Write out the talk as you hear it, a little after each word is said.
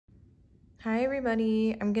Hi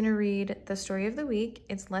everybody, I'm going to read the story of the week.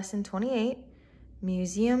 It's lesson 28,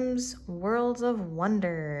 Museums, Worlds of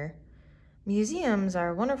Wonder. Museums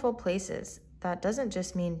are wonderful places. That doesn't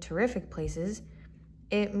just mean terrific places.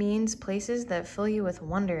 It means places that fill you with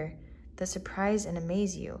wonder, that surprise and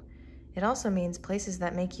amaze you. It also means places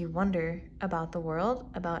that make you wonder about the world,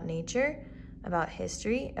 about nature, about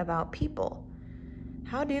history, about people.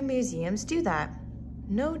 How do museums do that?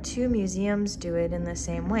 No two museums do it in the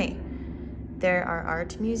same way. There are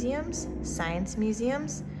art museums, science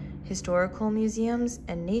museums, historical museums,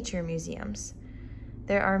 and nature museums.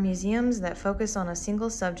 There are museums that focus on a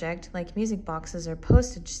single subject, like music boxes or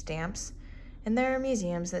postage stamps, and there are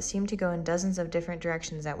museums that seem to go in dozens of different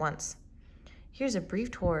directions at once. Here's a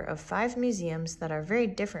brief tour of 5 museums that are very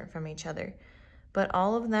different from each other, but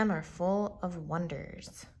all of them are full of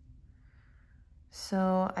wonders.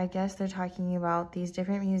 So I guess they're talking about these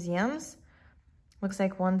different museums. Looks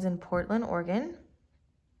like one's in Portland, Oregon,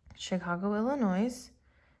 Chicago, Illinois,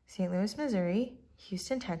 St. Louis, Missouri,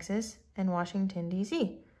 Houston, Texas, and Washington,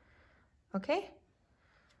 D.C. Okay?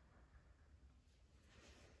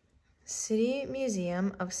 City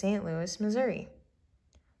Museum of St. Louis, Missouri.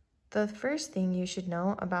 The first thing you should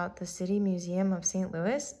know about the City Museum of St.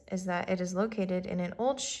 Louis is that it is located in an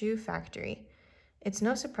old shoe factory. It's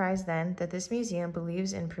no surprise then that this museum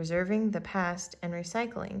believes in preserving the past and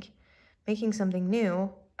recycling, making something new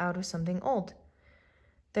out of something old.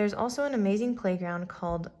 There's also an amazing playground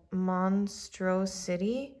called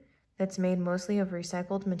Monstrosity that's made mostly of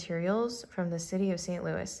recycled materials from the city of St.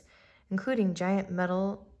 Louis, including giant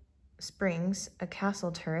metal springs, a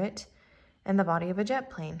castle turret, and the body of a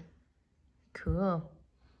jet plane. Cool.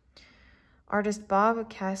 Artist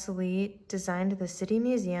Bob Cassely designed the City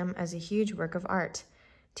Museum as a huge work of art.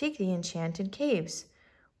 Take the Enchanted Caves.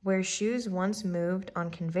 Where shoes once moved on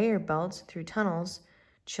conveyor belts through tunnels,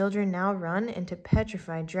 children now run into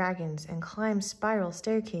petrified dragons and climb spiral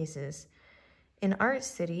staircases. In Art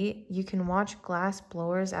City, you can watch glass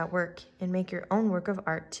blowers at work and make your own work of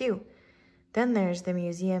art too. Then there's the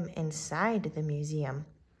museum inside the museum.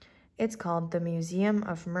 It's called the Museum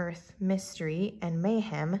of Mirth, Mystery, and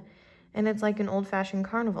Mayhem, and it's like an old-fashioned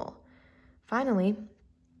carnival. Finally,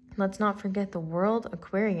 let's not forget the World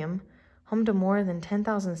Aquarium, home to more than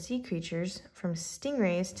 10,000 sea creatures, from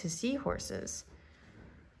stingrays to seahorses.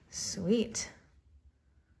 Sweet.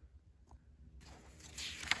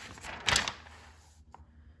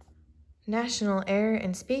 National Air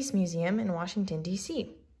and Space Museum in Washington,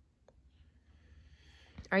 D.C.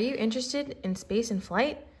 Are you interested in space and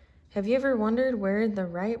flight? Have you ever wondered where the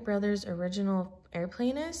Wright brothers' original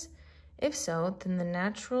airplane is? If so, then the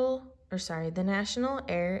National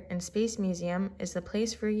Air and Space Museum is the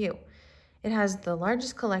place for you. It has the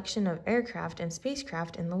largest collection of aircraft and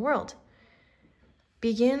spacecraft in the world.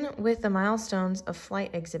 Begin with the Milestones of Flight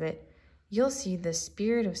exhibit. You'll see the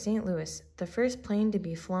Spirit of St. Louis, the first plane to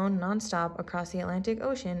be flown nonstop across the Atlantic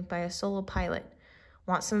Ocean by a solo pilot.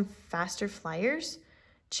 Want some faster flyers?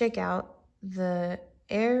 Check out the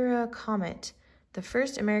Air Comet, the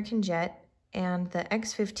first American jet, and the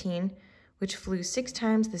X-15, which flew 6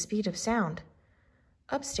 times the speed of sound.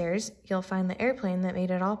 Upstairs, you'll find the airplane that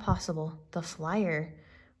made it all possible, the Flyer,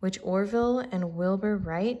 which Orville and Wilbur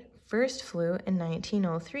Wright first flew in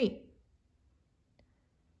 1903.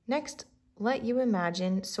 Next, let you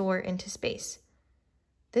imagine soar into space.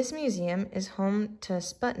 This museum is home to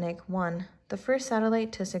Sputnik 1, the first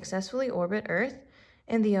satellite to successfully orbit Earth,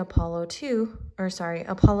 and the Apollo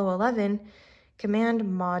 11 command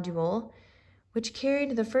module, which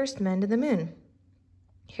carried the first men to the moon.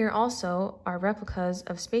 Here also are replicas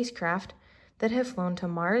of spacecraft that have flown to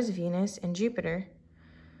Mars, Venus, and Jupiter.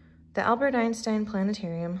 The Albert Einstein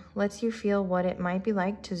Planetarium lets you feel what it might be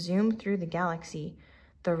like to zoom through the galaxy.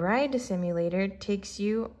 The Ride Simulator takes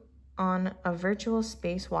you on a virtual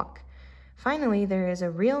spacewalk. Finally, there is a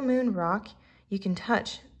real moon rock you can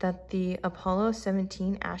touch that the Apollo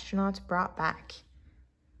 17 astronauts brought back.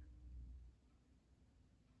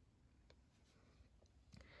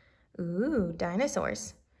 Ooh,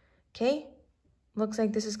 dinosaurs. Okay, looks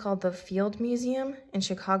like this is called the Field Museum in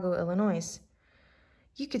Chicago, Illinois.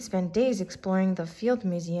 You could spend days exploring the Field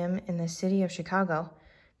Museum in the city of Chicago.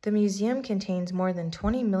 The museum contains more than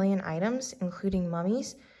 20 million items, including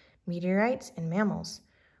mummies, meteorites, and mammals.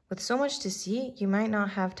 With so much to see, you might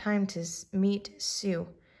not have time to meet Sue.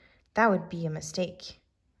 That would be a mistake.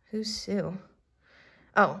 Who's Sue?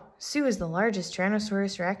 Oh, Sue is the largest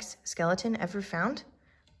Tyrannosaurus Rex skeleton ever found?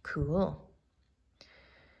 Cool.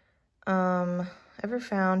 Ever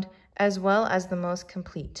found, as well as the most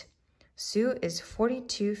complete. Sue is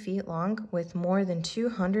 42 feet long with more than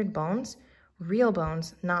 200 bones, real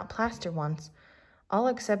bones, not plaster ones, all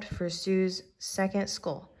except for Sue's second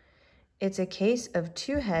skull. It's a case of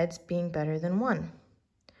 2 heads being better than 1.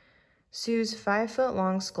 Sue's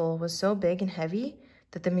 5-foot-long skull was so big and heavy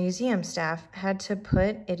that the museum staff had to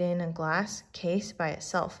put it in a glass case by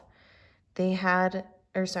itself. They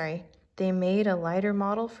made a lighter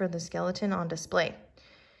model for the skeleton on display.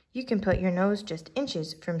 You can put your nose just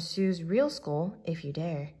inches from Sue's real skull if you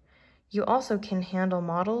dare. You also can handle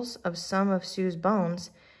models of some of Sue's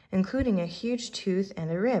bones, including a huge tooth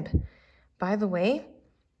and a rib. By the way,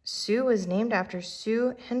 Sue was named after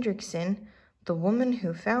Sue Hendrickson, the woman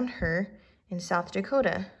who found her in South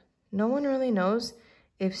Dakota. No one really knows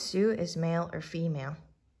if Sue is male or female.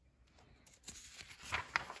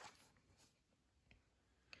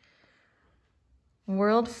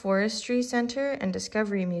 World Forestry Center and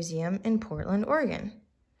Discovery Museum in Portland, Oregon.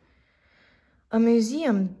 A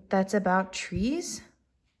museum that's about trees?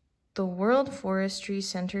 The World Forestry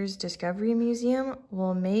Center's Discovery Museum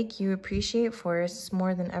will make you appreciate forests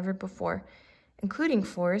more than ever before, including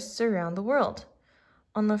forests around the world.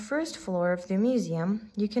 On the first floor of the museum,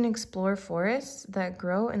 you can explore forests that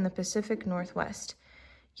grow in the Pacific Northwest.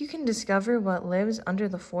 You can discover what lives under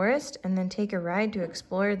the forest and then take a ride to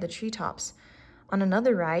explore the treetops. On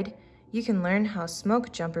another ride, you can learn how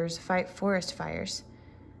smoke jumpers fight forest fires.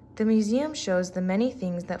 The museum shows the many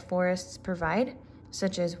things that forests provide,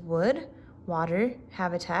 such as wood, water,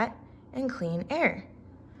 habitat, and clean air.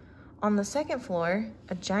 On the second floor,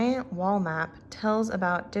 a giant wall map tells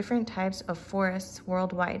about different types of forests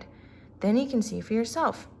worldwide. Then you can see for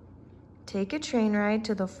yourself. Take a train ride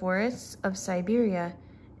to the forests of Siberia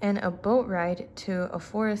and a boat ride to a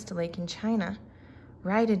forest lake in China.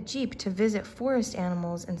 Ride a jeep to visit forest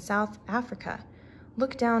animals in South Africa.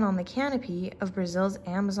 Look down on the canopy of Brazil's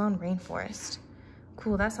Amazon rainforest.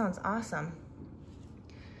 Cool, that sounds awesome.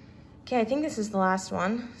 Okay, I think this is the last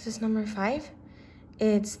one. This is number 5.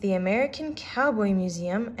 It's the American Cowboy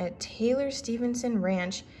Museum at Taylor Stevenson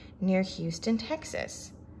Ranch near Houston,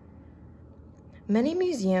 Texas. Many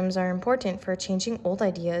museums are important for changing old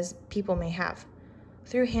ideas people may have.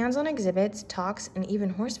 Through hands-on exhibits, talks, and even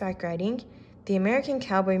horseback riding, the American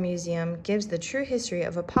Cowboy Museum gives the true history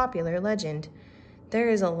of a popular legend. There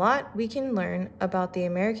is a lot we can learn about the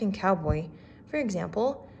American cowboy. For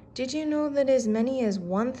example, did you know that as many as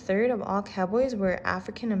 1/3 of all cowboys were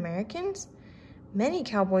African Americans? Many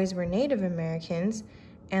cowboys were Native Americans,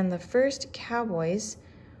 and the first cowboys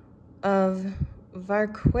of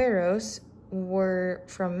vaqueros were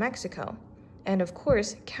from Mexico. And of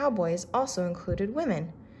course, cowboys also included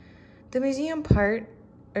women. The museum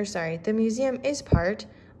is part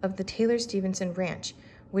of the Taylor Stevenson Ranch,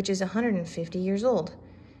 which is 150 years old.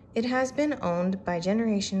 It has been owned by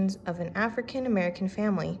generations of an African American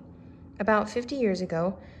family. About 50 years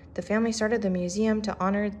ago, the family started the museum to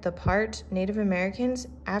honor the part Native Americans,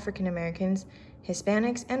 African Americans,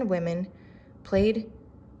 Hispanics, and women played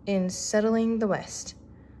in settling the West.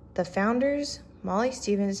 The founders, Molly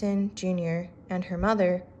Stevenson Jr. and her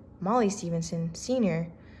mother, Molly Stevenson Sr.,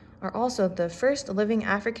 are also the first living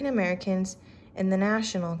African Americans in the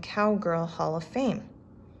National Cowgirl Hall of Fame.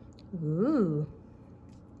 Ooh.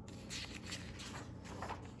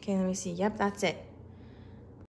 Okay, let me see. Yep, that's it.